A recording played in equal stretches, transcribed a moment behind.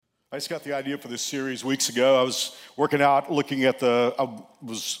I just got the idea for this series weeks ago. I was working out, I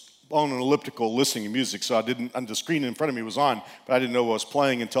was on an elliptical listening to music, so the screen in front of me was on, but I didn't know what was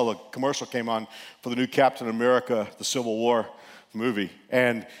playing until a commercial came on for the new Captain America, the Civil War movie.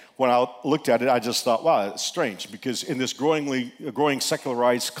 And when I looked at it, I just thought, wow, it's strange, because in this growing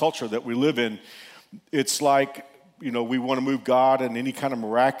secularized culture that we live in, it's like, we want to move God and any kind of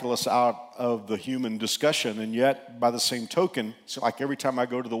miraculous out of the human discussion, and yet, by the same token, it's like every time I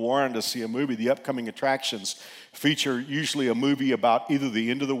go to the Warren to see a movie, the upcoming attractions feature usually a movie about either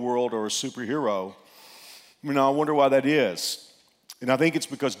the end of the world or a superhero. I wonder why that is. And I think it's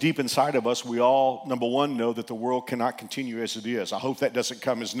because deep inside of us, we all, number one, know that the world cannot continue as it is. I hope that doesn't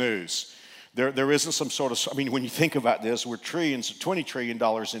come as news. There isn't some sort of, when you think about this, we're $20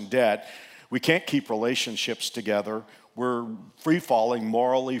 trillion in debt. We can't keep relationships together. We're free-falling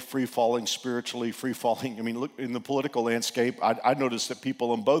morally, free-falling spiritually, free-falling. Look, in the political landscape, I noticed that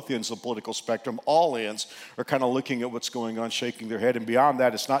people on both ends of the political spectrum, all ends, are kind of looking at what's going on, shaking their head. And beyond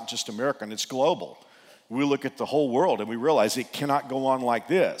that, it's not just American, it's global. We look at the whole world and we realize it cannot go on like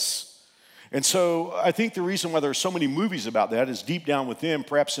this. And so I think the reason why there are so many movies about that is deep down within,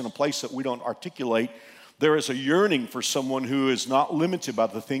 perhaps in a place that we don't articulate, there is a yearning for someone who is not limited by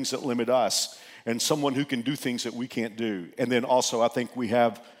the things that limit us, and someone who can do things that we can't do. And then also, I think we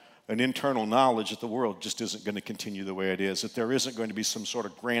have an internal knowledge that the world just isn't going to continue the way it is, that there isn't going to be some sort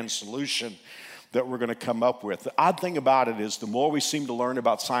of grand solution that we're going to come up with. The odd thing about it is the more we seem to learn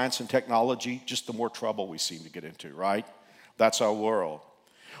about science and technology, just the more trouble we seem to get into, right? That's our world.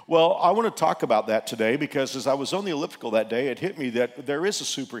 Well, I want to talk about that today because as I was on the elliptical that day, it hit me that there is a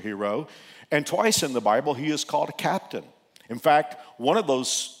superhero, and twice in the Bible, he is called a captain. In fact, one of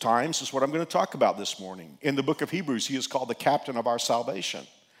those times is what I'm going to talk about this morning. In the book of Hebrews, he is called the captain of our salvation.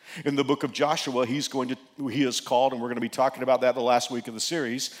 In the book of Joshua, he is called, and we're going to be talking about that the last week of the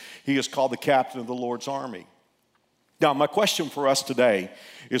series, he is called the captain of the Lord's army. Now, my question for us today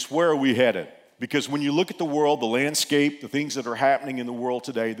is, where are we headed? Because when you look at the world, the landscape, the things that are happening in the world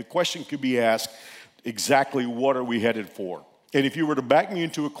today, the question could be asked, exactly what are we headed for? And if you were to back me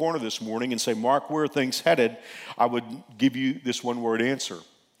into a corner this morning and say, Mark, where are things headed? I would give you this one-word answer.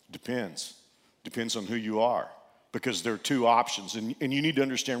 Depends. Depends on who you are. Because there are two options. And you need to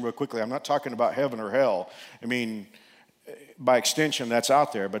understand real quickly, I'm not talking about heaven or hell. By extension, that's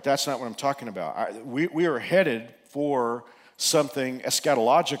out there, but that's not what I'm talking about. We are headed for something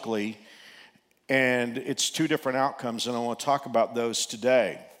eschatologically, and it's two different outcomes, and I want to talk about those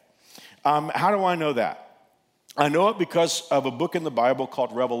today. How do I know that? I know it because of a book in the Bible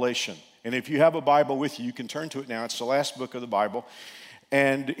called Revelation. And if you have a Bible with you, you can turn to it now. It's the last book of the Bible.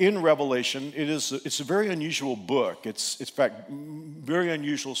 And in Revelation, it's a very unusual book. It's in fact very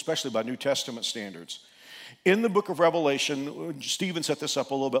unusual, especially by New Testament standards. In the book of Revelation, Stephen set this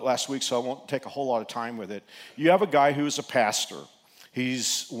up a little bit last week, so I won't take a whole lot of time with it. You have a guy who is a pastor.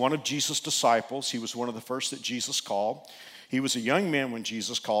 He's one of Jesus' disciples. He was one of the first that Jesus called. He was a young man when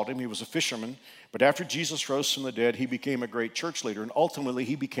Jesus called him. He was a fisherman. But after Jesus rose from the dead, he became a great church leader. And ultimately,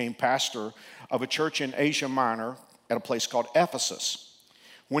 he became pastor of a church in Asia Minor at a place called Ephesus.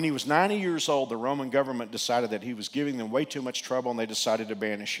 When he was 90 years old, the Roman government decided that he was giving them way too much trouble, and they decided to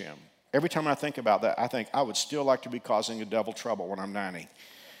banish him. Every time I think about that, I think I would still like to be causing the devil trouble when I'm 90.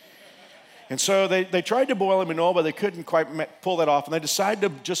 And so they tried to boil him in oil, but they couldn't quite pull that off. And they decided to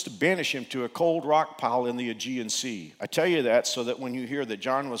just banish him to a cold rock pile in the Aegean Sea. I tell you that so that when you hear that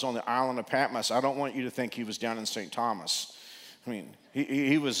John was on the island of Patmos, I don't want you to think he was down in St. Thomas.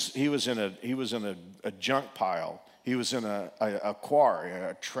 He was in a junk pile. He was in a quarry,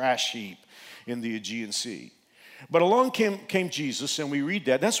 a trash heap in the Aegean Sea. But along came Jesus, and we read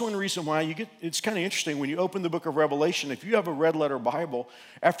that. That's one reason why it's kind of interesting when you open the book of Revelation. If you have a red letter Bible,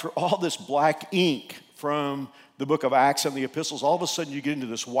 after all this black ink from the book of Acts and the epistles, all of a sudden you get into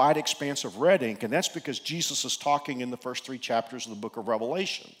this wide expanse of red ink, and that's because Jesus is talking in the first 3 chapters of the book of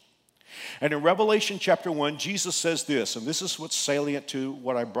Revelation. And in Revelation chapter 1, Jesus says this, and this is what's salient to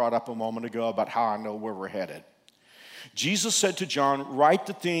what I brought up a moment ago about how I know where we're headed. Jesus said to John, write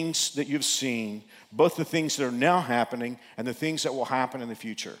the things that you've seen, both the things that are now happening and the things that will happen in the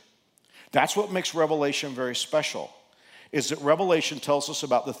future. That's what makes Revelation very special, is that Revelation tells us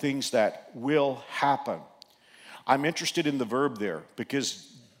about the things that will happen. I'm interested in the verb there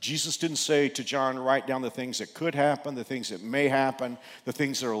because Jesus didn't say to John, write down the things that could happen, the things that may happen, the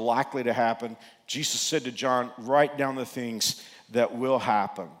things that are likely to happen. Jesus said to John, write down the things that will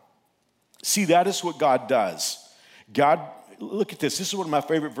happen. See, that is what God does. God, look at this. This is one of my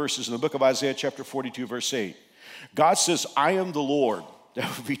favorite verses in the book of Isaiah chapter 42, verse 8. God says, I am the Lord.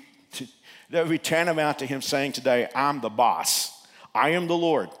 That would be tantamount to him saying today, I'm the boss. I am the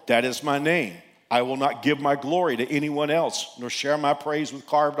Lord, that is my name. I will not give my glory to anyone else, nor share my praise with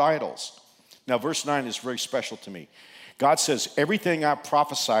carved idols. Now, verse 9 is very special to me. God says, everything I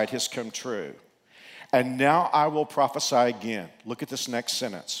prophesied has come true. And now I will prophesy again. Look at this next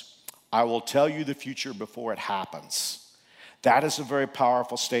sentence. I will tell you the future before it happens. That is a very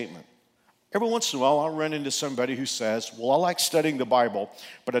powerful statement. Every once in a while, I'll run into somebody who says, well, I like studying the Bible,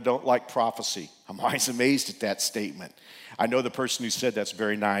 but I don't like prophecy. I'm always amazed at that statement. I know the person who said that's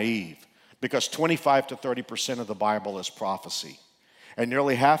very naive, because 25 to 30% of the Bible is prophecy. And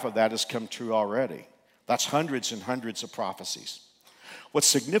nearly half of that has come true already. That's hundreds and hundreds of prophecies. What's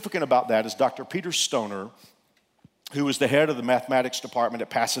significant about that is Dr. Peter Stoner, who was the head of the mathematics department at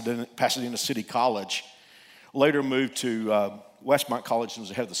Pasadena City College, later moved to Westmont College and was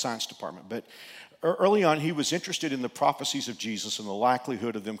the head of the science department. But early on, he was interested in the prophecies of Jesus and the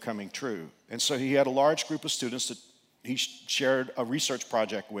likelihood of them coming true. And so he had a large group of students that he shared a research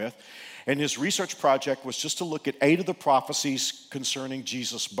project with. And his research project was just to look at 8 of the prophecies concerning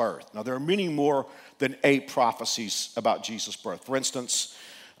Jesus' birth. Now, there are many more than 8 prophecies about Jesus' birth. For instance,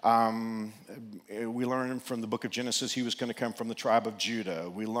 we learn from the book of Genesis he was going to come from the tribe of Judah.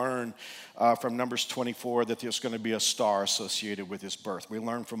 We learn from Numbers 24 that there's going to be a star associated with his birth. We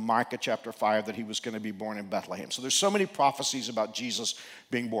learn from Micah chapter 5 that he was going to be born in Bethlehem. So there's so many prophecies about Jesus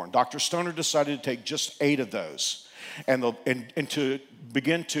being born. Dr. Stoner decided to take just 8 of those and to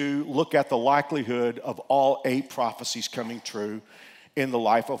begin to look at the likelihood of all 8 prophecies coming true in the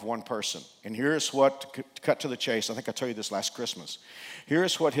life of one person. And here's what, to cut to the chase, I think I told you this last Christmas.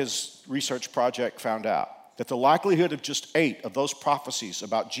 Here's what his research project found out, that the likelihood of just 8 of those prophecies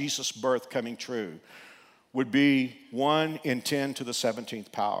about Jesus' birth coming true would be 1 in 10 to the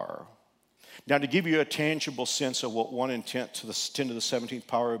 17th power. Now, to give you a tangible sense of what 1 in 10 to the 17th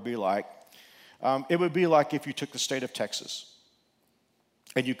power would be like, it would be like if you took the state of Texas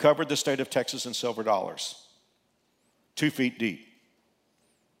and you covered the state of Texas in silver dollars, 2 feet deep,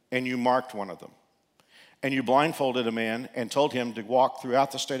 and you marked one of them, and you blindfolded a man and told him to walk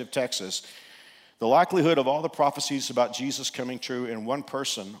throughout the state of Texas, the likelihood of all the prophecies about Jesus coming true in one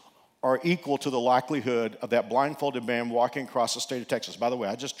person are equal to the likelihood of that blindfolded man walking across the state of Texas. By the way,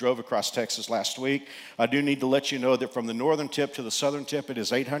 I just drove across Texas last week. I do need to let you know that from the northern tip to the southern tip, it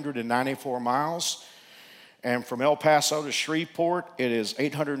is 894 miles. And from El Paso to Shreveport, it is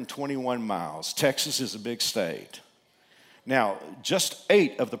 821 miles. Texas is a big state. Now, just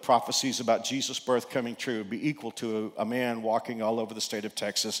 8 of the prophecies about Jesus' birth coming true would be equal to a man walking all over the state of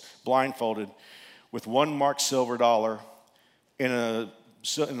Texas, blindfolded, with 1 marked silver dollar in a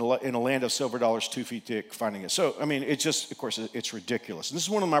land of silver dollars 2 feet thick, finding it. So, I mean, it's just, of course, it's ridiculous. And this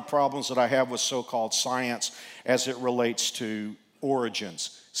is one of my problems that I have with so-called science as it relates to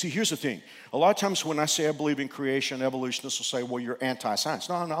origins. See, here's the thing. A lot of times when I say I believe in creation, evolutionists will say, well, you're anti-science.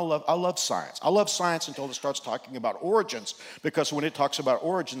 No, I love science. I love science until it starts talking about origins, because when it talks about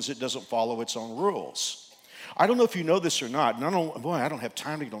origins, it doesn't follow its own rules. I don't know if you know this or not, and I don't have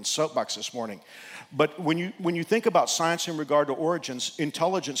time to get on soapbox this morning, but when you think about science in regard to origins,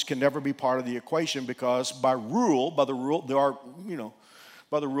 intelligence can never be part of the equation, because by the rules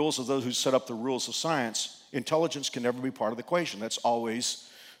of those who set up the rules of science, intelligence can never be part of the equation. It's always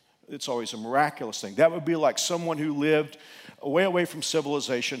a miraculous thing. That would be like someone who lived way away from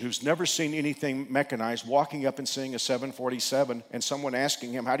civilization, who's never seen anything mechanized, walking up and seeing a 747, and someone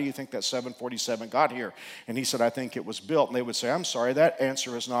asking him, how do you think that 747 got here? And he said, I think it was built. And they would say, I'm sorry, that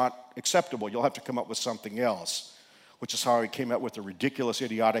answer is not acceptable. You'll have to come up with something else, which is how he came up with the ridiculous,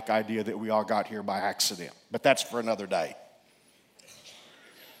 idiotic idea that we all got here by accident. But that's for another day.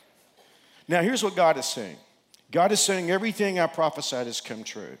 Now, here's what God is saying. God is saying everything I prophesied has come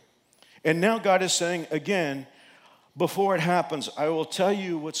true. And now God is saying again, before it happens, I will tell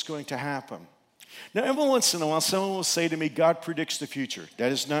you what's going to happen. Now, every once in a while, someone will say to me, God predicts the future.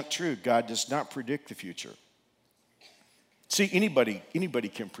 That is not true. God does not predict the future. See, anybody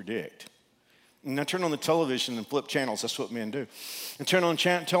can predict. And I turn on the television and flip channels. That's what men do. And turn on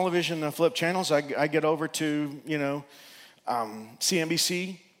television and flip channels. I get over to,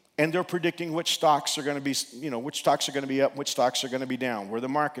 CNBC. And they're predicting which stocks are going to be, which stocks are going to be up, which stocks are going to be down, where the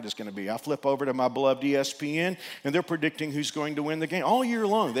market is going to be. I flip over to my beloved ESPN, and they're predicting who's going to win the game all year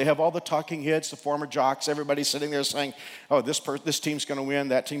long. They have all the talking heads, the former jocks, everybody sitting there saying, oh, this team's going to win,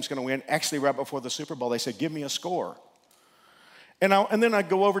 that team's going to win. Actually, right before the Super Bowl, they said, give me a score. And then I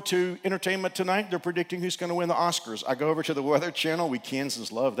go over to Entertainment Tonight. They're predicting who's going to win the Oscars. I go over to the Weather Channel. We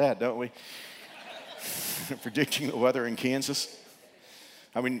Kansans love that, don't we? Predicting the weather in Kansas.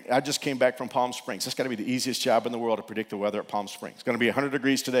 I mean, I just came back from Palm Springs. That's got to be the easiest job in the world to predict the weather at Palm Springs. It's going to be 100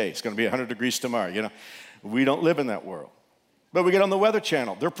 degrees today. It's going to be 100 degrees tomorrow. We don't live in that world. But we get on the Weather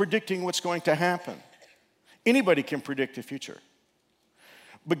Channel. They're predicting what's going to happen. Anybody can predict the future.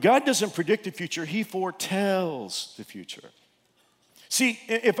 But God doesn't predict the future. He foretells the future. See,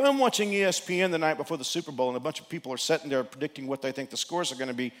 if I'm watching ESPN the night before the Super Bowl and a bunch of people are sitting there predicting what they think the scores are going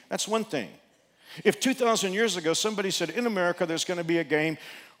to be, that's one thing. If 2,000 years ago somebody said, in America there's going to be a game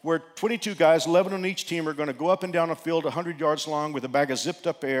where 22 guys, 11 on each team, are going to go up and down a field 100 yards long with a bag of zipped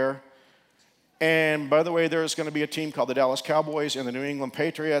up air, and by the way, there's going to be a team called the Dallas Cowboys and the New England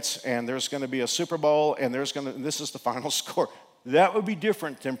Patriots, and there's going to be a Super Bowl, and this is the final score. That would be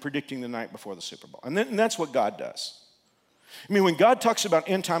different than predicting the night before the Super Bowl. And that's what God does. I mean, when God talks about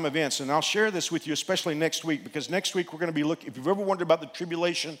end-time events, and I'll share this with you especially next week, because next week we're going to be looking, if you've ever wondered about the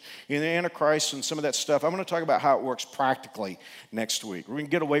tribulation and the Antichrist and some of that stuff, I'm going to talk about how it works practically next week. We're going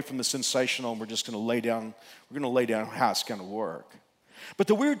to get away from the sensational, and we're just going to lay down how it's going to work. But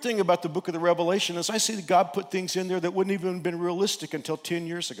the weird thing about the book of the Revelation is I see that God put things in there that wouldn't even have been realistic until 10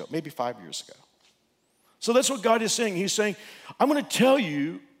 years ago, maybe 5 years ago. So that's what God is saying. He's saying, I'm going to tell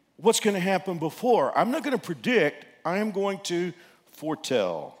you what's going to happen before. I'm not going to predict. I am going to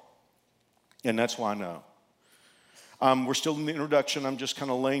foretell. And that's why I know. We're still in the introduction. I'm just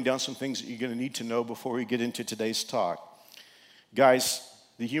kind of laying down some things that you're going to need to know before we get into today's talk. Guys,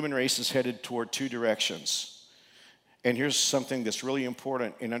 the human race is headed toward two directions. And here's something that's really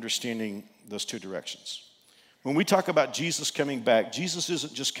important in understanding those two directions. When we talk about Jesus coming back, Jesus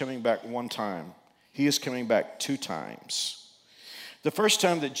isn't just coming back one time. He is coming back 2 times. The first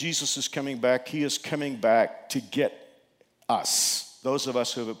time that Jesus is coming back, he is coming back to get us, those of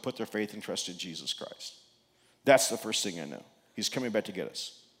us who have put their faith and trust in Jesus Christ. That's the first thing I know. He's coming back to get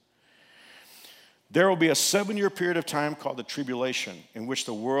us. There will be a 7-year period of time called the tribulation in which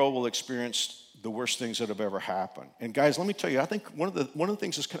the world will experience the worst things that have ever happened. And guys, let me tell you, I think one of the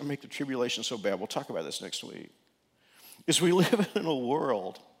things that's going to make the tribulation so bad, we'll talk about this next week, is we live in a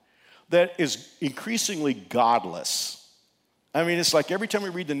world that is increasingly godless. I mean, it's like every time we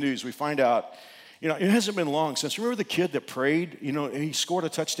read the news, we find out, it hasn't been long since, remember the kid that prayed? He scored a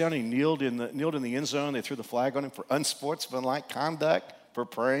touchdown, he kneeled in the end zone, they threw the flag on him for unsportsmanlike conduct for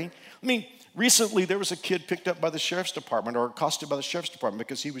praying. I mean, recently there was a kid picked up by the sheriff's department or accosted by the sheriff's department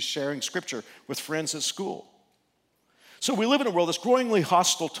because he was sharing scripture with friends at school. So we live in a world that's growingly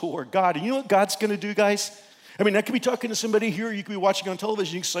hostile toward God. And you know what God's going to do, guys? I mean, I could be talking to somebody here, you could be watching on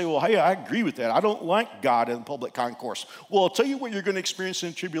television, you can say, well, hey, I agree with that. I don't like God in public concourse. Well, I'll tell you what you're going to experience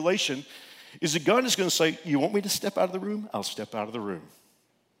in tribulation is that God is going to say, you want me to step out of the room? I'll step out of the room.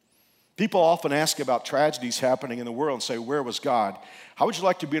 People often ask about tragedies happening in the world and say, where was God? How would you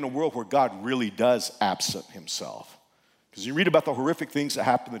like to be in a world where God really does absent himself? Because you read about the horrific things that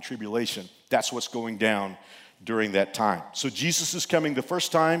happen in the tribulation. That's what's going down during that time. So Jesus is coming the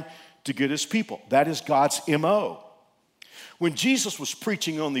first time to get his people. That is God's MO. When Jesus was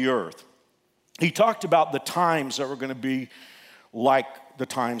preaching on the earth, he talked about the times that were going to be like the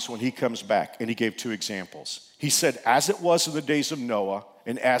times when he comes back, and he gave 2 examples. He said, as it was in the days of Noah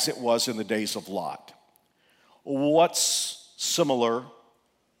and as it was in the days of Lot. What's similar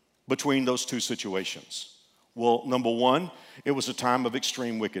between those 2 situations? Well, number 1, it was a time of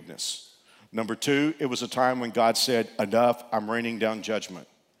extreme wickedness. Number 2, it was a time when God said, enough, I'm raining down judgment.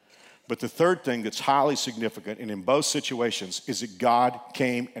 But the third thing that's highly significant, and in both situations, is that God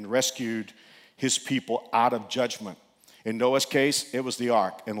came and rescued his people out of judgment. In Noah's case, it was the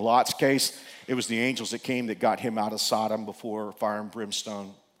ark. In Lot's case, it was the angels that came that got him out of Sodom before fire and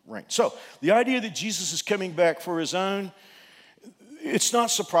brimstone rained. So the idea that Jesus is coming back for his own, it's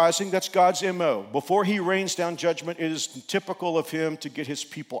not surprising. That's God's MO. Before he rains down judgment, it is typical of him to get his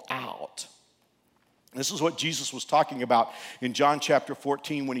people out. This is what Jesus was talking about in John chapter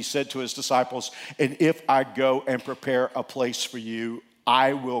 14 when he said to his disciples, and if I go and prepare a place for you,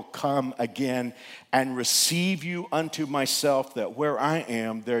 I will come again and receive you unto myself, that where I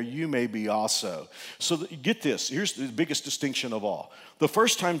am, there you may be also. So get this, here's the biggest distinction of all. The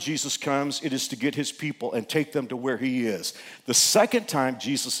first time Jesus comes, it is to get his people and take them to where he is. The second time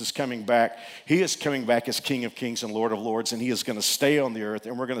Jesus is coming back, he is coming back as King of Kings and Lord of Lords, and he is going to stay on the earth,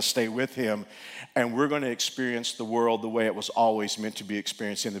 and we're going to stay with him, and we're going to experience the world the way it was always meant to be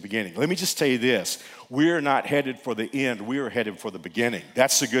experienced in the beginning. Let me just tell you this, we're not headed for the end, we are headed for the beginning.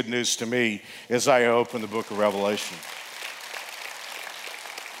 That's the good news to me as I open the book of Revelation.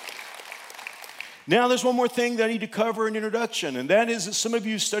 Now, there's one more thing that I need to cover in introduction, and that is that some of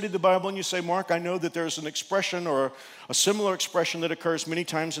you studied the Bible and you say, Mark, I know that there's an expression or a similar expression that occurs many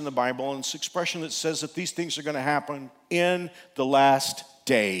times in the Bible, and it's an expression that says that these things are going to happen in the last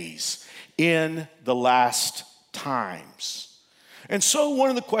days, in the last times. And so one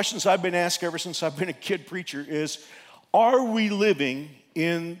of the questions I've been asked ever since I've been a kid preacher is, Are we living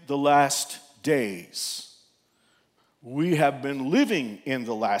in the last days? We have been living in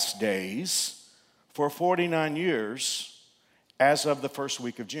the last days for 49 years as of the first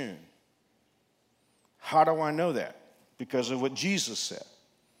week of June. How do I know that? Because of what Jesus said.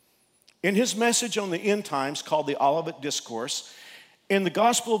 In his message on the end times called the Olivet Discourse, in the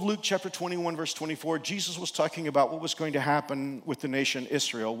Gospel of Luke chapter 21, verse 24, Jesus was talking about what was going to happen with the nation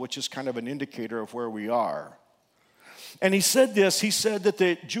Israel, which is kind of an indicator of where we are. And he said this, he said that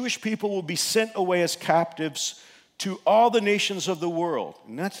the Jewish people will be sent away as captives to all the nations of the world.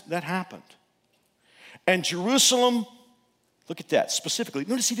 And that happened. And Jerusalem, look at that specifically.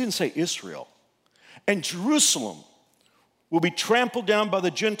 Notice he didn't say Israel. And Jerusalem will be trampled down by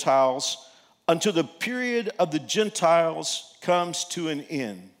the Gentiles until the period of the Gentiles comes to an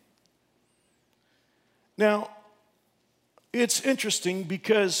end. Now, it's interesting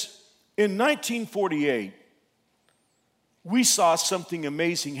because in 1948, we saw something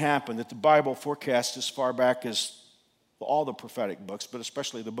amazing happen that the Bible forecasts as far back as all the prophetic books, but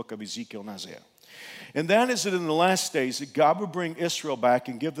especially the book of Ezekiel and Isaiah. And that is that in the last days that God would bring Israel back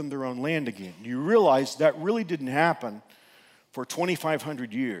and give them their own land again. You realize that really didn't happen for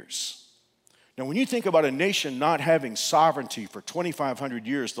 2,500 years. Now, when you think about a nation not having sovereignty for 2,500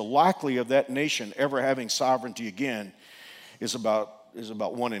 years, the likelihood of that nation ever having sovereignty again is about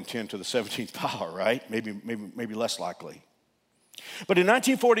 1 in 10 to the 17th power, right? Maybe less likely. But in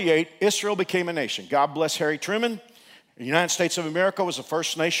 1948, Israel became a nation. God bless Harry Truman. The United States of America was the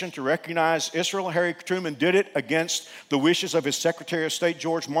first nation to recognize Israel. Harry Truman did it against the wishes of his Secretary of State,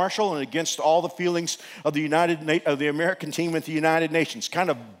 George Marshall, and against all the feelings of the American team at the United Nations. Kind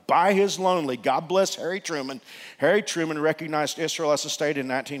of by his lonely, God bless Harry Truman. Harry Truman recognized Israel as a state in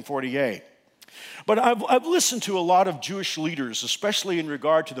 1948. But I've listened to a lot of Jewish leaders, especially in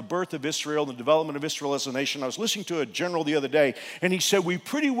regard to the birth of Israel and the development of Israel as a nation. I was listening to a general the other day, and he said, we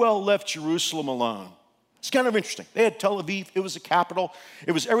pretty well left Jerusalem alone. It's kind of interesting. They had Tel Aviv. It was the capital.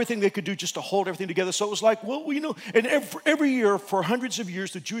 It was everything they could do just to hold everything together. So it was like, well, you know, and every year for hundreds of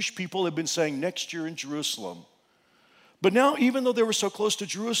years, the Jewish people have been saying next year in Jerusalem. But now, even though they were so close to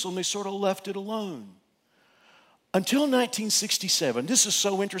Jerusalem, they sort of left it alone. Until 1967, this is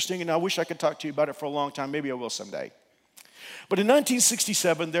so interesting, and I wish I could talk to you about it for a long time. Maybe I will someday. But in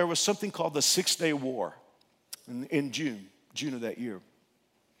 1967, there was something called the Six-Day War in June of that year.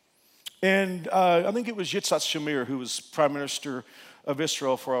 And I think it was Yitzhak Shamir who was prime minister of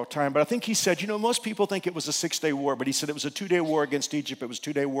Israel for a time. But I think he said, you know, most people think it was a 6-day war, but he said it was a 2-day war against Egypt, it was a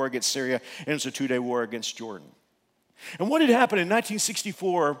 2-day war against Syria, and it was a 2-day war against Jordan. And what had happened in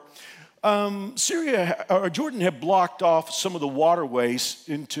 1964, Jordan had blocked off some of the waterways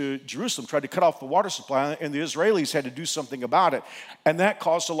into Jerusalem, tried to cut off the water supply, and the Israelis had to do something about it. And that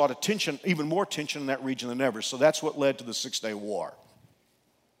caused a lot of tension, even more tension in that region than ever. So that's what led to the 6-day war.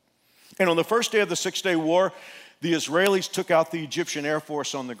 And on the first day of the 6-day war, the Israelis took out the Egyptian Air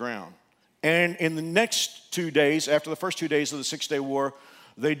Force on the ground. And in the next 2 days, after the first 2 days of the 6-day war,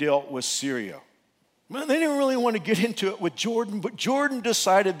 they dealt with Syria. Well, they didn't really want to get into it with Jordan, but Jordan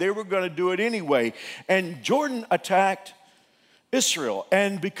decided they were going to do it anyway. And Jordan attacked Israel.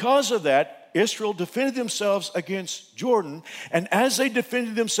 And because of that, Israel defended themselves against Jordan. And as they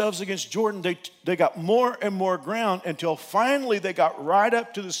defended themselves against Jordan, they got more and more ground until finally they got right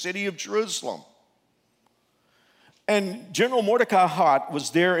up to the city of Jerusalem. And General Mordecai Hott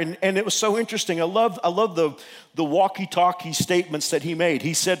was there, and it was so interesting. I love the walkie-talkie statements that he made.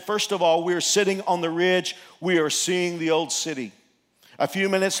 He said, first of all, we're sitting on the ridge. We are seeing the old city. A few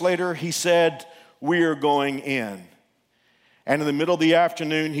minutes later, he said, we are going in. And in the middle of the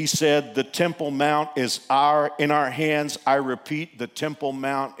afternoon, he said, the Temple Mount is in our hands. I repeat, the Temple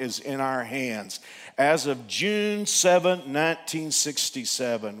Mount is in our hands. As of June 7,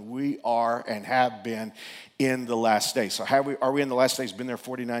 1967, we are and have been in the last days. So are we in the last days? Been there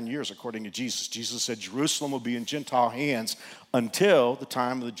 49 years, according to Jesus. Jesus said Jerusalem will be in Gentile hands until the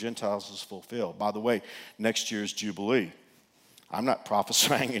time of the Gentiles is fulfilled. By the way, next year is Jubilee. I'm not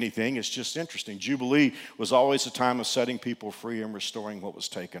prophesying anything. It's just interesting. Jubilee was always a time of setting people free and restoring what was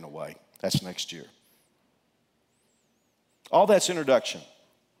taken away. That's next year. All that's introduction.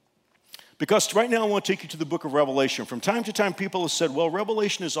 Because right now I want to take you to the book of Revelation. From time to time, people have said, well,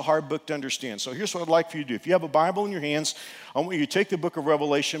 Revelation is a hard book to understand. So here's what I'd like for you to do. If you have a Bible in your hands, I want you to take the book of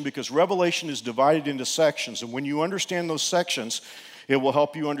Revelation, because Revelation is divided into sections. And when you understand those sections, it will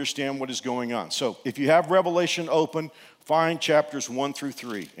help you understand what is going on. So if you have Revelation open, find chapters 1 through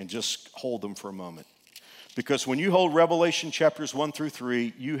 3 and just hold them for a moment. Because when you hold Revelation chapters 1 through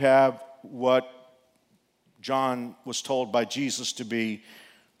 3, you have what John was told by Jesus to be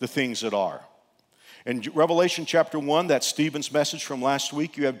the things that are. In Revelation chapter 1, that's Stephen's message from last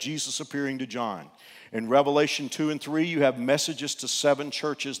week, you have Jesus appearing to John. In Revelation 2 and 3, you have messages to 7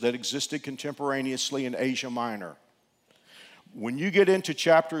 churches that existed contemporaneously in Asia Minor. When you get into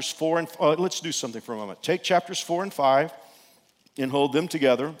chapters 4 and 5, let's do something for a moment. Take chapters 4 and 5 and hold them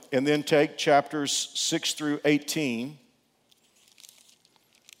together, and then take chapters 6 through 18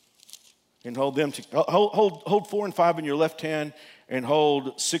 and hold them hold 4 and 5 in your left hand and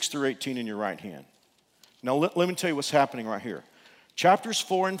hold 6 through 18 in your right hand. Now let me tell you what's happening right here. Chapters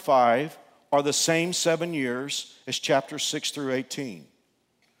 4 and 5 are the same 7 years as chapters 6 through 18.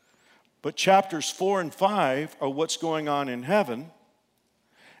 But chapters 4 and 5 are what's going on in heaven,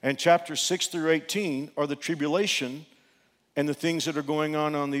 and chapters 6 through 18 are the tribulation and the things that are going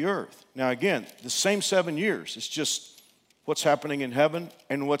on the earth. Now again, the same 7 years. It's just what's happening in heaven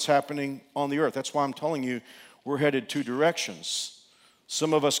and what's happening on the earth. That's why I'm telling you we're headed 2 directions.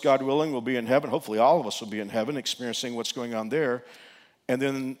 Some of us, God willing, will be in heaven. Hopefully all of us will be in heaven experiencing what's going on there. And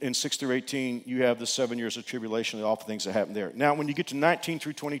then in 6 through 18, you have the 7 years of tribulation and all the things that happen there. Now, when you get to 19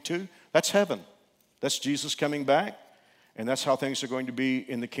 through 22, that's heaven. That's Jesus coming back, and that's how things are going to be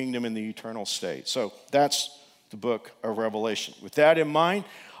in the kingdom in the eternal state. So that's the book of Revelation. With that in mind,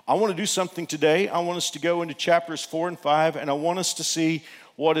 I want to do something today. I want us to go into chapters 4 and 5, and I want us to see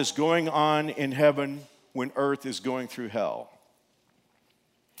what is going on in heaven when earth is going through hell.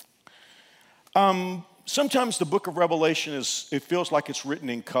 Sometimes the book of Revelation it feels like it's written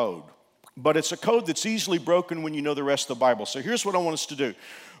in code, but it's a code that's easily broken when you know the rest of the Bible. So here's what I want us to do.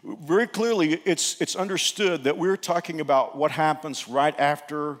 Very clearly, it's understood that we're talking about what happens right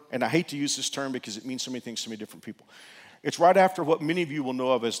after, and I hate to use this term because it means so many things to many different people. It's right after what many of you will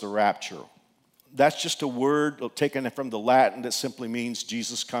know of as the rapture. That's just a word taken from the Latin that simply means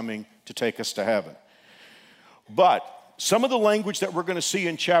Jesus coming to take us to heaven. But some of the language that we're going to see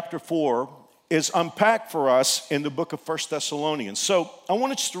in chapter 4 is unpacked for us in the book of 1 Thessalonians. So I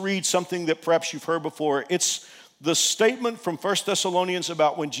want us to read something that perhaps you've heard before. It's the statement from 1 Thessalonians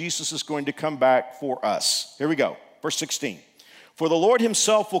about when Jesus is going to come back for us. Here we go, verse 16. For the Lord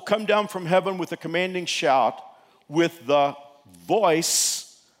himself will come down from heaven with a commanding shout, with the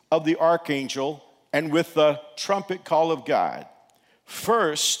voice of the archangel, and with the trumpet call of God.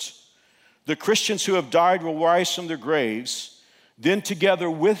 First, the Christians who have died will rise from their graves. Then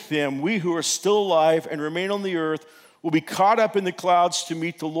together with them, we who are still alive and remain on the earth will be caught up in the clouds to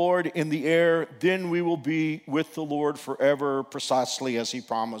meet the Lord in the air. Then we will be with the Lord forever, precisely as he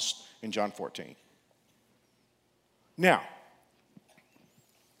promised in John 14. Now,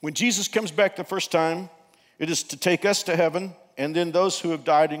 when Jesus comes back the first time, it is to take us to heaven, and then those who have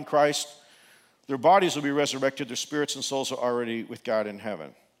died in Christ, their bodies will be resurrected, their spirits and souls are already with God in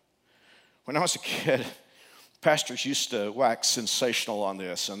heaven. When I was a kid, pastors used to wax sensational on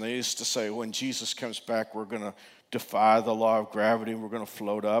this, and they used to say, when Jesus comes back, we're going to defy the law of gravity, and we're going to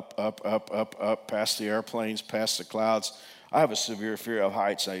float up, past the airplanes, past the clouds. I have a severe fear of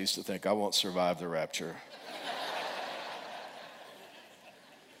heights. I used to think I won't survive the rapture.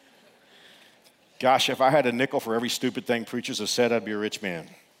 Gosh, if I had a nickel for every stupid thing preachers have said, I'd be a rich man.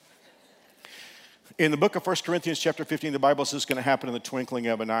 In the book of 1 Corinthians chapter 15, the Bible says it's going to happen in the twinkling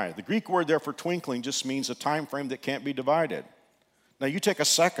of an eye. The Greek word there for twinkling just means a time frame that can't be divided. Now you take a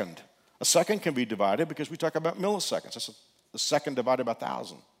second. A second can be divided because we talk about milliseconds. That's a second divided by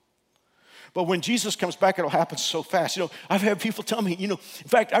 1,000. But when Jesus comes back, it'll happen so fast. You know, I've had people tell me, in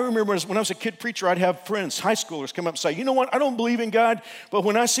fact, I remember when I was a kid preacher, I'd have friends, high schoolers, come up and say, you know what, I don't believe in God, but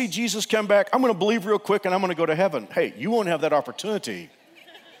when I see Jesus come back, I'm going to believe real quick and I'm going to go to heaven. Hey, you won't have that opportunity.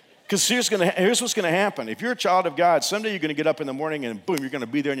 Because here's what's going to happen. If you're a child of God, someday you're going to get up in the morning and boom, you're going to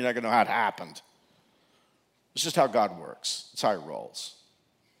be there and you're not going to know how it happened. It's just how God works. It's how he rolls.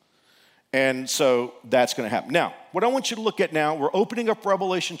 And so that's going to happen. Now, what I want you to look at now, we're opening up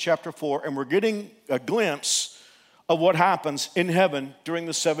Revelation chapter 4, and we're getting a glimpse of what happens in heaven during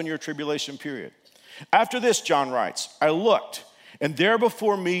the 7-year tribulation period. After this, John writes, I looked, and there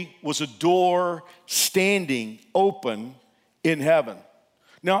before me was a door standing open in heaven.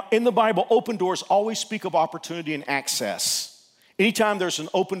 Now, in the Bible, open doors always speak of opportunity and access. Anytime there's an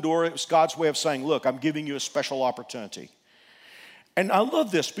open door, it's God's way of saying, look, I'm giving you a special opportunity. And I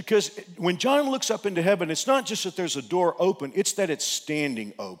love this because when John looks up into heaven, it's not just that there's a door open, it's that it's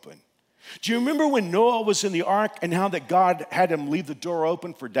standing open. Do you remember when Noah was in the ark and how that God had him leave the door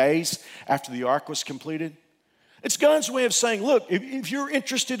open for days after the ark was completed? It's God's way of saying, look, if you're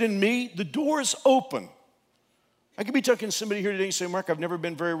interested in me, the door is open. I could be talking to somebody here today and say, Mark, I've never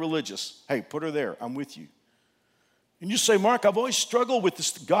been very religious. Hey, put her there. I'm with you. And you say, Mark, I've always struggled with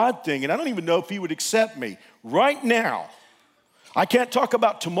this God thing, and I don't even know if he would accept me. Right now, I can't talk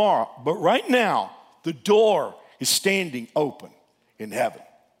about tomorrow, but right now, The door is standing open in heaven.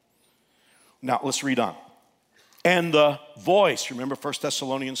 Now, let's read on. And the voice, remember 1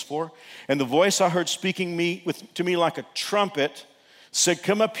 Thessalonians 4? And the voice I heard speaking to me like a trumpet said,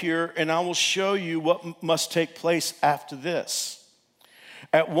 come up here and I will show you what must take place after this.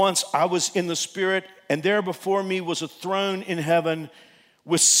 At once I was in the Spirit, and there before me was a throne in heaven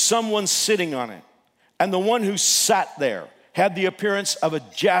with someone sitting on it. And the one who sat there had the appearance of a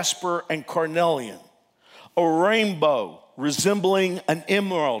jasper and carnelian. A rainbow resembling an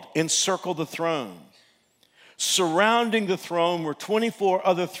emerald encircled the throne. Surrounding the throne were 24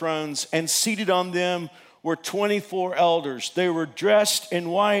 other thrones, and seated on them were 24 elders. They were dressed in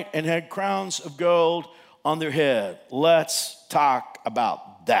white and had crowns of gold on their head. Let's talk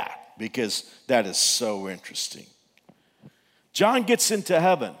about that, because that is so interesting. John gets into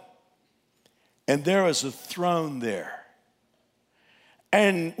heaven, and there is a throne there.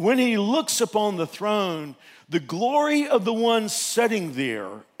 And when he looks upon the throne, the glory of the one sitting there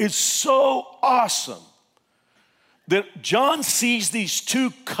is so awesome that John sees these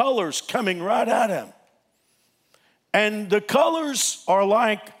two colors coming right at him. And the colors are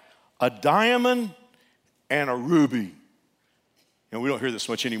like a diamond and a ruby. And we don't hear this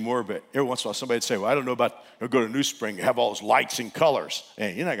much anymore, but every once in a while somebody would say, well, I don't know about, go to New Spring and have all those lights and colors.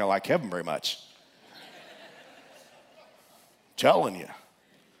 And you're not going to like heaven very much. Telling you.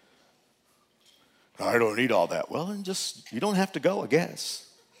 I don't need all that. Well, then you don't have to go, I guess.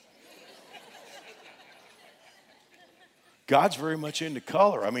 God's very much into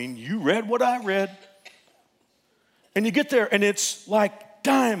color. I mean, you read what I read. And you get there, and it's like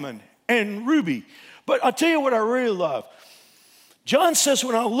diamond and ruby. But I'll tell you what I really love. John says,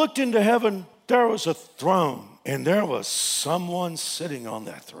 when I looked into heaven, there was a throne, and there was someone sitting on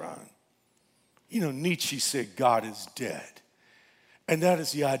that throne. You know, Nietzsche said God is dead. And that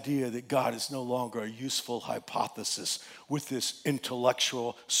is the idea that God is no longer a useful hypothesis with this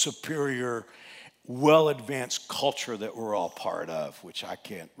intellectual, superior, well-advanced culture that we're all part of, which I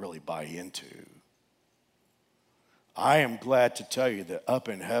can't really buy into. I am glad to tell you that up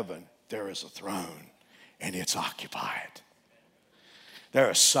in heaven, there is a throne, and it's occupied.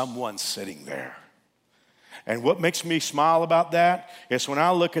 There is someone sitting there. And what makes me smile about that is when I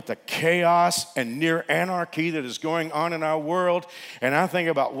look at the chaos and near anarchy that is going on in our world, and I think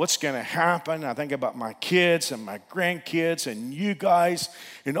about what's going to happen. I think about my kids and my grandkids and you guys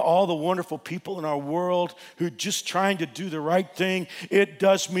and all the wonderful people in our world who are just trying to do the right thing. It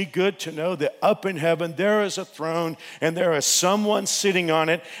does me good to know that up in heaven there is a throne and there is someone sitting on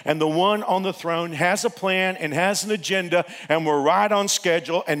it, and the one on the throne has a plan and has an agenda, and we're right on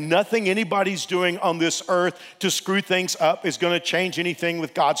schedule, and nothing anybody's doing on this earth to screw things up is going to change anything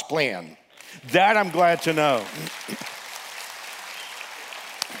with God's plan. That I'm glad to know.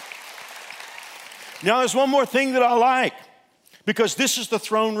 Now, there's one more thing that I like, because this is the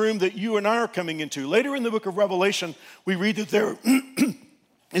throne room that you and I are coming into. Later in the book of Revelation, we read that there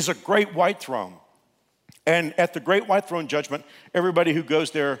is a great white throne. And at the great white throne judgment, everybody who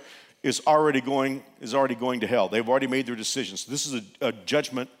goes there is already going to hell. They've already made their decisions. This is a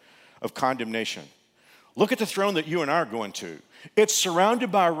judgment of condemnation. Look at the throne that you and I are going to. It's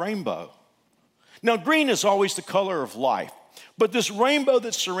surrounded by a rainbow. Now, green is always the color of life. But this rainbow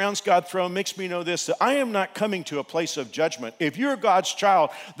that surrounds God's throne makes me know this, that I am not coming to a place of judgment. If you're God's child,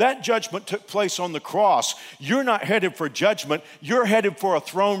 that judgment took place on the cross. You're not headed for judgment. You're headed for a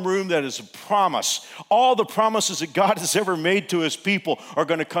throne room that is a promise. All the promises that God has ever made to his people are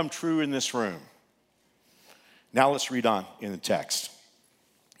going to come true in this room. Now let's read on in the text.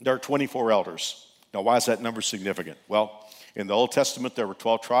 There are 24 elders. Now, why is that number significant? Well, in the Old Testament, there were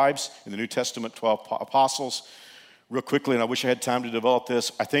 12 tribes. In the New Testament, 12 apostles. Real quickly, and I wish I had time to develop this,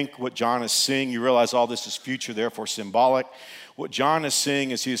 I think what John is seeing, you realize all this is future, therefore symbolic. What John is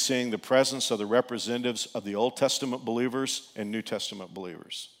seeing is he's seeing the presence of the representatives of the Old Testament believers and New Testament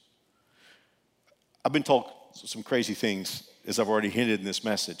believers. I've been told some crazy things, as I've already hinted in this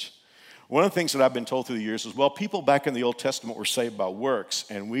message. One of the things that I've been told through the years is, well, people back in the Old Testament were saved by works,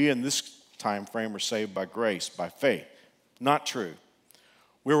 and we in this time frame were saved by grace, by faith. Not true.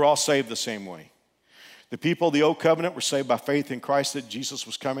 We were all saved the same way. The people of the Old Covenant were saved by faith in Christ that Jesus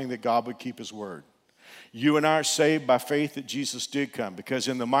was coming, that God would keep his word. You and I are saved by faith that Jesus did come, because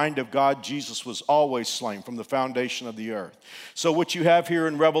in the mind of God, Jesus was always slain from the foundation of the earth. So what you have here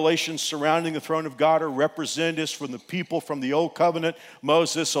in Revelation surrounding the throne of God are representatives from the people from the Old Covenant,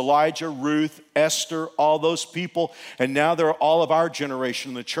 Moses, Elijah, Ruth, Esther, all those people, and now they're all of our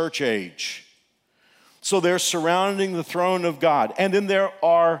generation, the church age. So they're surrounding the throne of God. And then there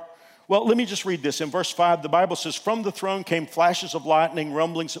are Well, let me just read this. In verse 5, the Bible says, from the throne came flashes of lightning,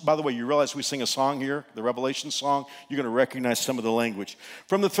 rumblings. By the way, you realize we sing a song here, the Revelation song. You're going to recognize some of the language.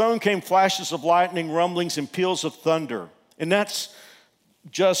 From the throne came flashes of lightning, rumblings, and peals of thunder. And that's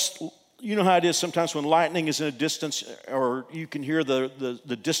just, you know how it is sometimes when lightning is in a distance, or you can hear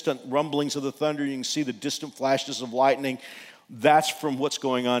the distant rumblings of the thunder, you can see the distant flashes of lightning. That's from what's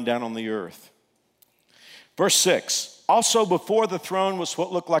going on down on the earth. Verse 6, also before the throne was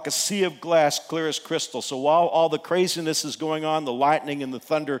what looked like a sea of glass, clear as crystal. So while all the craziness is going on, the lightning and the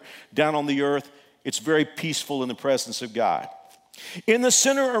thunder down on the earth, it's very peaceful in the presence of God. In the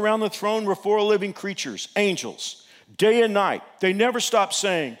center around the throne were four living creatures, angels, day and night. They never stopped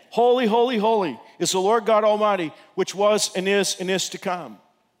saying, holy, holy, holy is the Lord God Almighty, which was and is to come.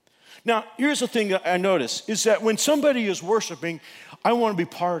 Now, here's the thing that I notice, is that when somebody is worshiping, I want to be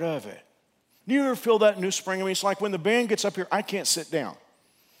part of it. Do you ever feel that in New Spring? I mean, it's like when the band gets up here, I can't sit down.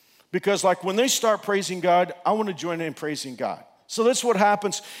 Because like when they start praising God, I want to join in praising God. So that's what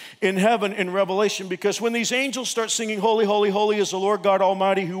happens in heaven in Revelation, because when these angels start singing, holy, holy, holy is the Lord God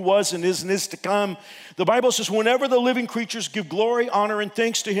Almighty who was and is to come, the Bible says whenever the living creatures give glory, honor, and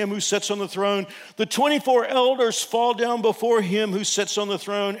thanks to him who sits on the throne, the 24 elders fall down before him who sits on the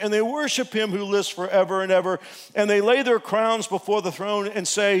throne, and they worship him who lives forever and ever, and they lay their crowns before the throne and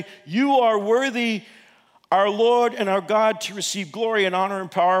say, you are worthy, our Lord and our God, to receive glory and honor and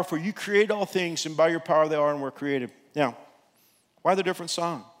power, for you create all things, and by your power they are and were created. Now, why the different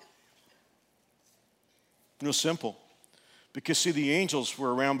song? Real simple. Because, see, the angels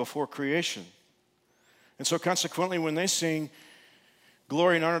were around before creation. And so consequently, when they sing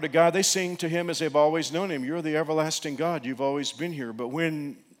glory and honor to God, they sing to him as they've always known him. You're the everlasting God. You've always been here. But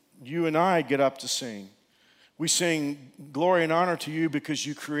when you and I get up to sing, we sing glory and honor to you because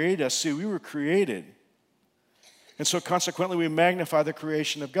you created us. See, we were created. And so consequently, we magnify the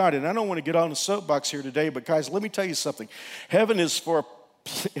creation of God. And I don't want to get on a soapbox here today, but guys, let me tell you something. Heaven is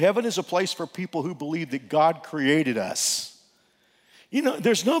a place for people who believe that God created us. You know,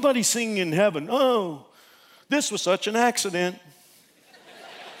 there's nobody singing in heaven, oh, this was such an accident.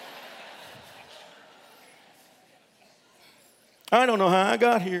 I don't know how I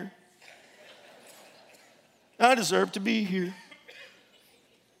got here. I deserve to be here.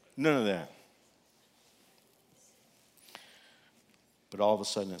 None of that. But all of a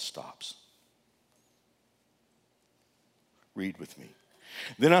sudden it stops. Read with me.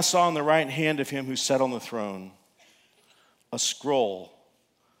 Then I saw in the right hand of him who sat on the throne a scroll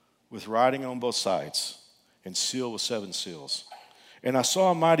with writing on both sides and sealed with 7 seals. And I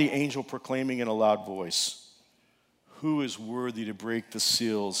saw a mighty angel proclaiming in a loud voice, who is worthy to break the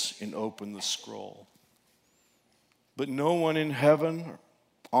seals and open the scroll? But no one in heaven, or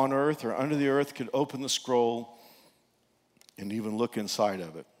on earth, or under the earth could open the scroll and even look inside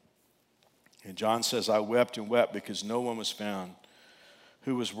of it. And John says, I wept and wept because no one was found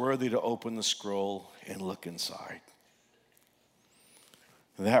who was worthy to open the scroll and look inside.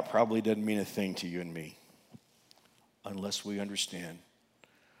 And that probably doesn't mean a thing to you and me unless we understand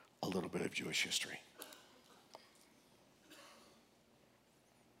a little bit of Jewish history.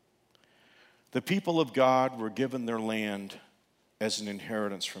 The people of God were given their land as an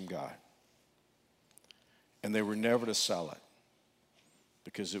inheritance from God. And they were never to sell it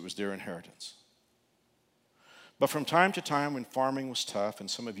because it was their inheritance. But from time to time when farming was tough, and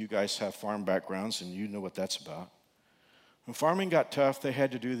some of you guys have farm backgrounds and you know what that's about. When farming got tough, they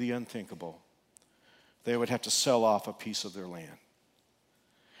had to do the unthinkable. They would have to sell off a piece of their land.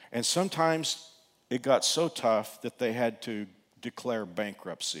 And sometimes it got so tough that they had to declare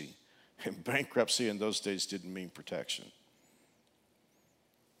bankruptcy. And bankruptcy in those days didn't mean protection.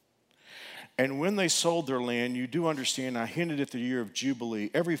 And when they sold their land, you do understand, I hinted at the year of Jubilee,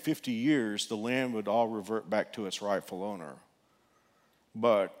 every 50 years, the land would all revert back to its rightful owner.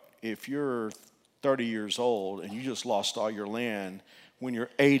 But if you're 30 years old and you just lost all your land, when you're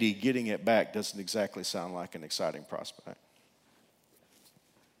 80, getting it back doesn't exactly sound like an exciting prospect.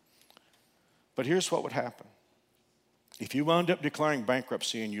 But here's what would happen. If you wound up declaring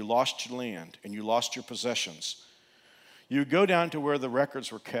bankruptcy and you lost your land and you lost your possessions, you would go down to where the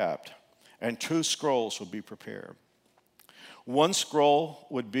records were kept, and 2 scrolls would be prepared. One scroll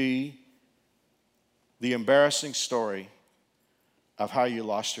would be the embarrassing story of how you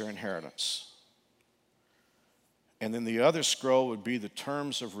lost your inheritance. And then the other scroll would be the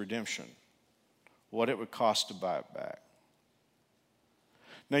terms of redemption, what it would cost to buy it back.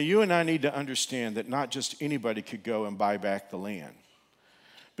 Now, you and I need to understand that not just anybody could go and buy back the land.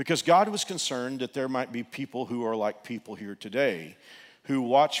 Because God was concerned that there might be people who are like people here today who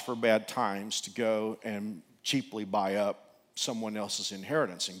watch for bad times to go and cheaply buy up someone else's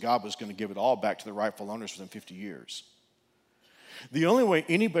inheritance, and God was going to give it all back to the rightful owners within 50 years. The only way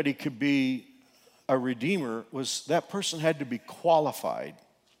anybody could be a redeemer was that person had to be qualified.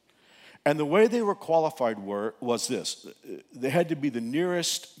 And the way they were qualified was this. They had to be the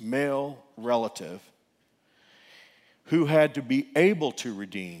nearest male relative who had to be able to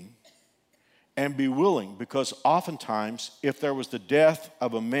redeem and be willing, because oftentimes if there was the death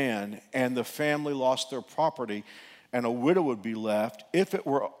of a man and the family lost their property and a widow would be left, if it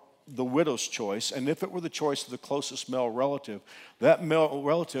were the widow's choice and if it were the choice of the closest male relative, that male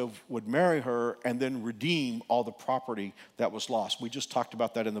relative would marry her and then redeem all the property that was lost. We just talked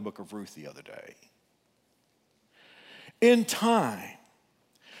about that in the book of Ruth the other day. In time,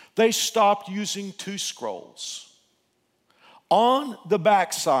 they stopped using 2 scrolls. On the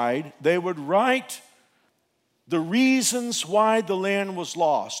backside, they would write the reasons why the land was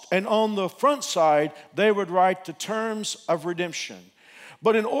lost. And on the front side, they would write the terms of redemption.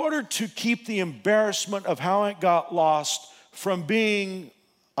 But in order to keep the embarrassment of how it got lost from being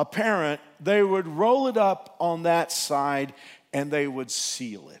apparent, they would roll it up on that side and they would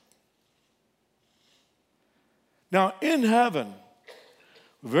seal it. Now, in heaven,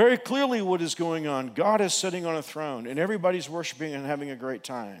 very clearly what is going on, God is sitting on a throne and everybody's worshiping and having a great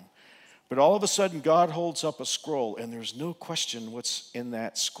time. But all of a sudden, God holds up a scroll and there's no question what's in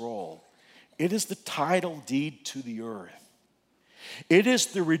that scroll. It is the title deed to the earth. It is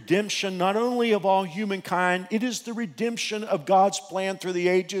the redemption not only of all humankind, it is the redemption of God's plan through the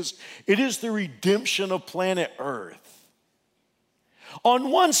ages. It is the redemption of planet Earth.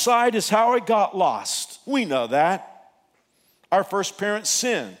 On one side is how it got lost. We know that. Our first parents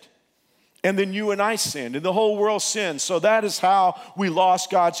sinned, and then you and I sinned, and the whole world sinned. So that is how we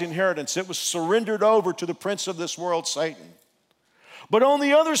lost God's inheritance. It was surrendered over to the prince of this world, Satan. But on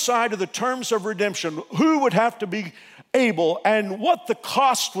the other side of the terms of redemption, who would have to be able and what the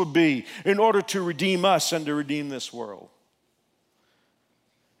cost would be in order to redeem us and to redeem this world.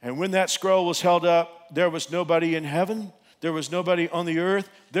 And when that scroll was held up, there was nobody in heaven, there was nobody on the earth,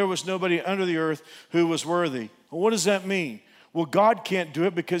 there was nobody under the earth who was worthy. Well, what does that mean? Well, God can't do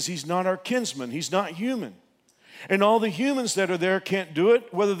it because he's not our kinsman. He's not human. And all the humans that are there can't do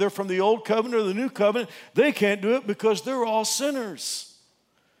it, whether they're from the old covenant or the new covenant. They can't do it because they're all sinners.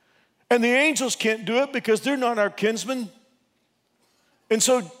 And the angels can't do it because they're not our kinsmen. And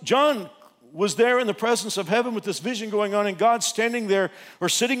so John was there in the presence of heaven with this vision going on, and God standing there, or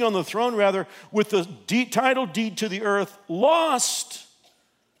sitting on the throne rather, with the title deed to the earth, lost.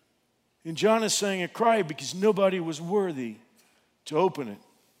 And John is saying it cried because nobody was worthy to open it.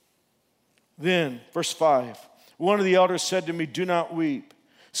 Then, verse 5, one of the elders said to me, "Do not weep.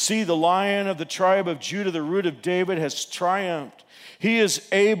 See, the Lion of the tribe of Judah, the Root of David, has triumphed. He is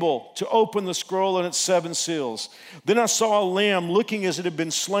able to open the scroll and its 7 seals." Then I saw a lamb looking as it had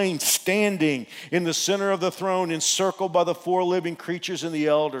been slain, standing in the center of the throne, encircled by the 4 living creatures and the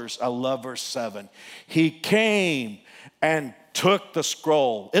elders. I love verse 7. He came and took the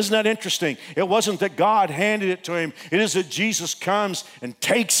scroll. Isn't that interesting? It wasn't that God handed it to him. It is that Jesus comes and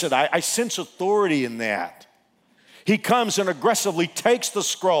takes it. I sense authority in that. He comes and aggressively takes the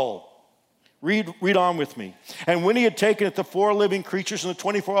scroll. Read on with me. And when he had taken it, the 4 living creatures and the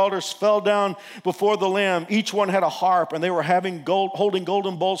 24 elders fell down before the Lamb. Each one had a harp, and they were holding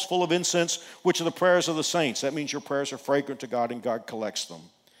golden bowls full of incense, which are the prayers of the saints. That means your prayers are fragrant to God, and God collects them.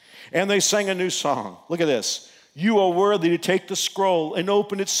 And they sang a new song. Look at this. You are worthy to take the scroll and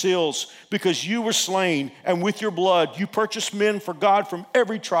open its seals, because you were slain, and with your blood you purchased men for God from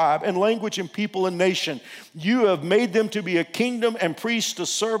every tribe and language and people and nation. You have made them to be a kingdom and priests to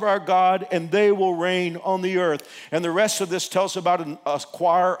serve our God, and they will reign on the earth. And the rest of this tells about a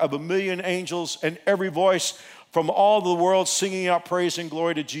choir of 1,000,000 angels and every voice from all the world singing out praise and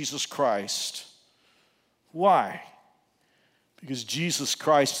glory to Jesus Christ. Why? Because Jesus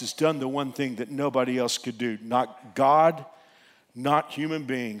Christ has done the one thing that nobody else could do. Not God, not human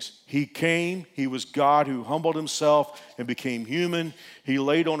beings. He came, he was God who humbled himself and became human. He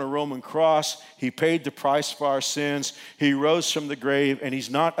laid on a Roman cross. He paid the price for our sins. He rose from the grave, and he's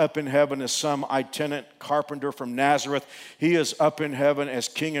not up in heaven as some itinerant carpenter from Nazareth. He is up in heaven as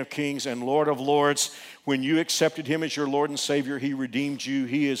King of Kings and Lord of Lords. When you accepted him as your Lord and Savior, he redeemed you.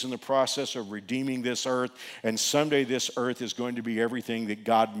 He is in the process of redeeming this earth, and someday this earth is going to be everything that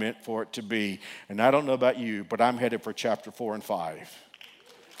God meant for it to be. And I don't know about you, but I'm headed for chapter 4 and 5.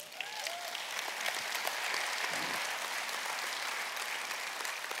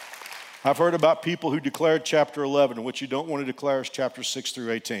 I've heard about people who declared chapter 11, and what you don't want to declare is chapter 6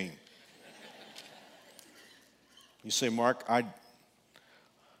 through 18. You say, Mark,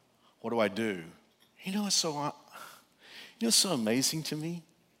 what do I do? You know, You know, it's so amazing to me.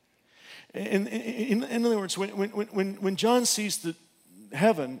 In other words, when John sees the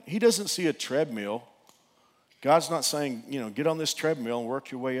heaven, he doesn't see a treadmill. God's not saying, you know, get on this treadmill and work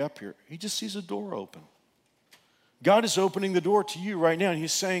your way up here. He just sees a door open. God is opening the door to you right now, and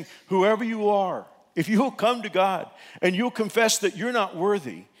he's saying, whoever you are, if you'll come to God and you'll confess that you're not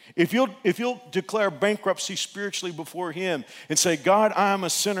worthy, if you'll declare bankruptcy spiritually before him and say, God, I am a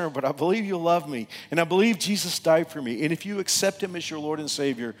sinner, but I believe you love me, and I believe Jesus died for me, and if you accept him as your Lord and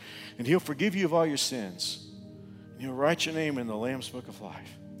Savior, and he'll forgive you of all your sins, and he'll write your name in the Lamb's Book of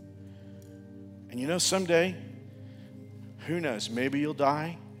Life. And you know, someday, who knows, maybe you'll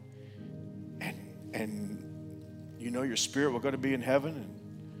die, and you know your spirit will go to be in heaven,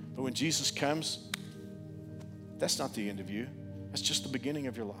 but when Jesus comes, that's not the end of you. That's just the beginning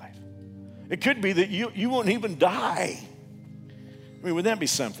of your life. It could be that you won't even die. I mean, wouldn't that be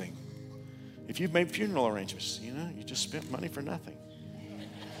something? If you've made funeral arrangements, you know, you just spent money for nothing.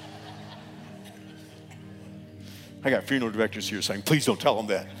 I got funeral directors here saying, please don't tell them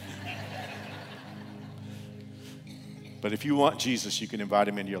that. But if you want Jesus, you can invite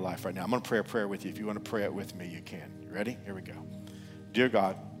him into your life right now. I'm going to pray a prayer with you. If you want to pray it with me, you can. You ready? Here we go. Dear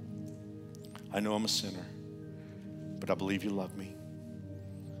God, I know I'm a sinner, but I believe you love me.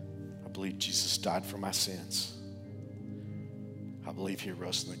 I believe Jesus died for my sins. I believe he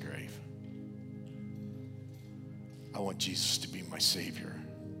rose in the grave. I want Jesus to be my Savior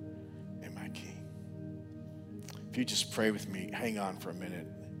and my King. If you just pray with me, hang on for a minute.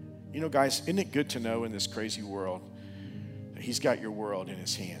 You know, guys, isn't it good to know in this crazy world that he's got your world in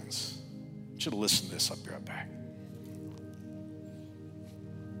his hands? You should listen to this. I'll be right back.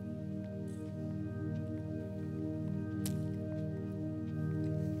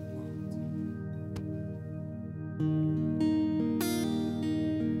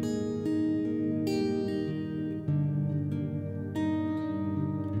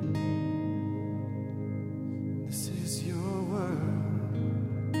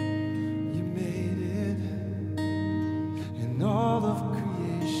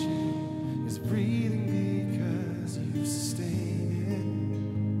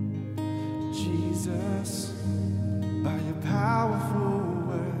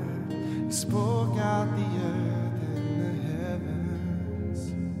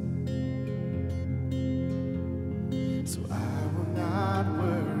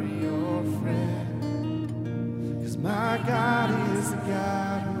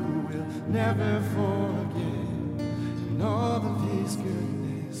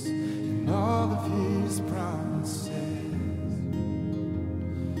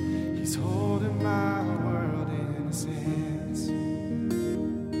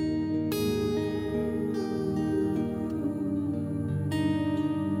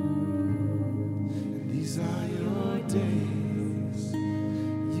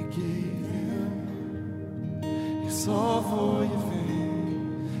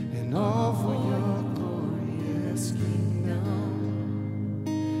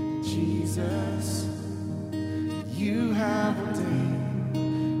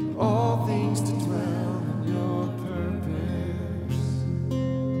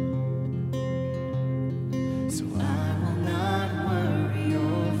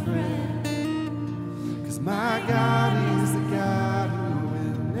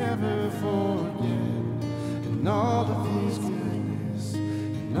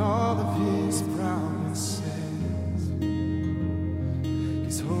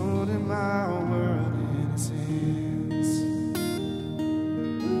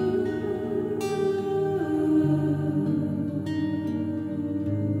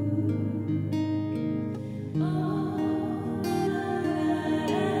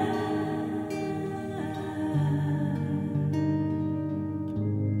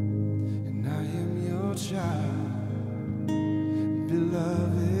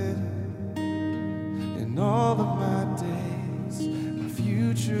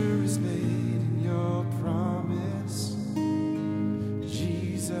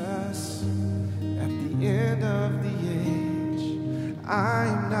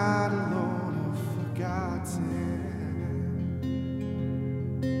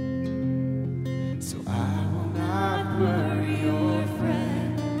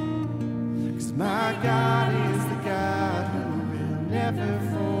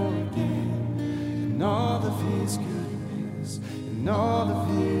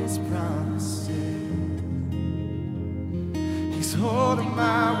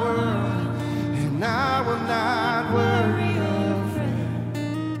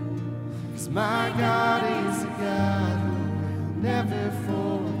 Never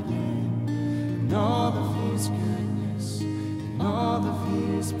forget, and all of his goodness,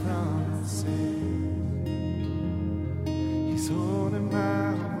 his promises. He's holding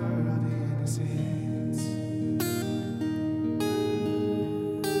my world in his hands.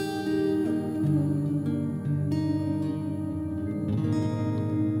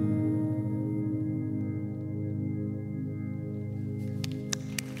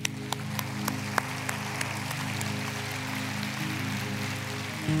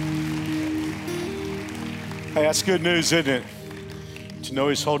 Hey, that's good news, isn't it? To know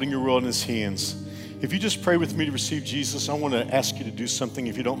he's holding your world in his hands. If you just pray with me to receive Jesus, I want to ask you to do something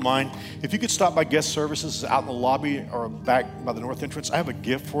if you don't mind. If you could stop by guest services out in the lobby or back by the north entrance, I have a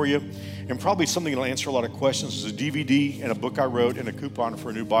gift for you and probably something that'll answer a lot of questions. There's a DVD and a book I wrote and a coupon for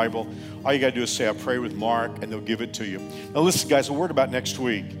a new Bible. All you got to do is say, I pray with Mark, and they'll give it to you. Now listen, guys, a word about next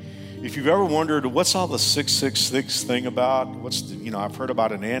week. If you've ever wondered, what's all the 666 thing about? I've heard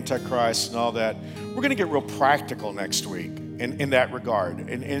about an antichrist and all that. We're going to get real practical next week in that regard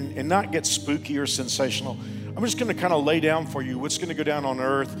and not get spooky or sensational. I'm just going to kind of lay down for you what's going to go down on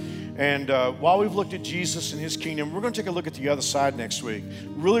earth. And while we've looked at Jesus and his kingdom, we're going to take a look at the other side next week.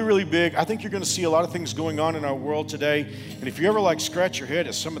 Really, really big. I think you're going to see a lot of things going on in our world today. And if you ever scratch your head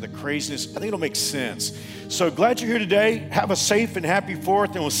at some of the craziness, I think it'll make sense. So glad you're here today. Have a safe and happy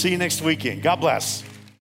 4th, and we'll see you next weekend. God bless.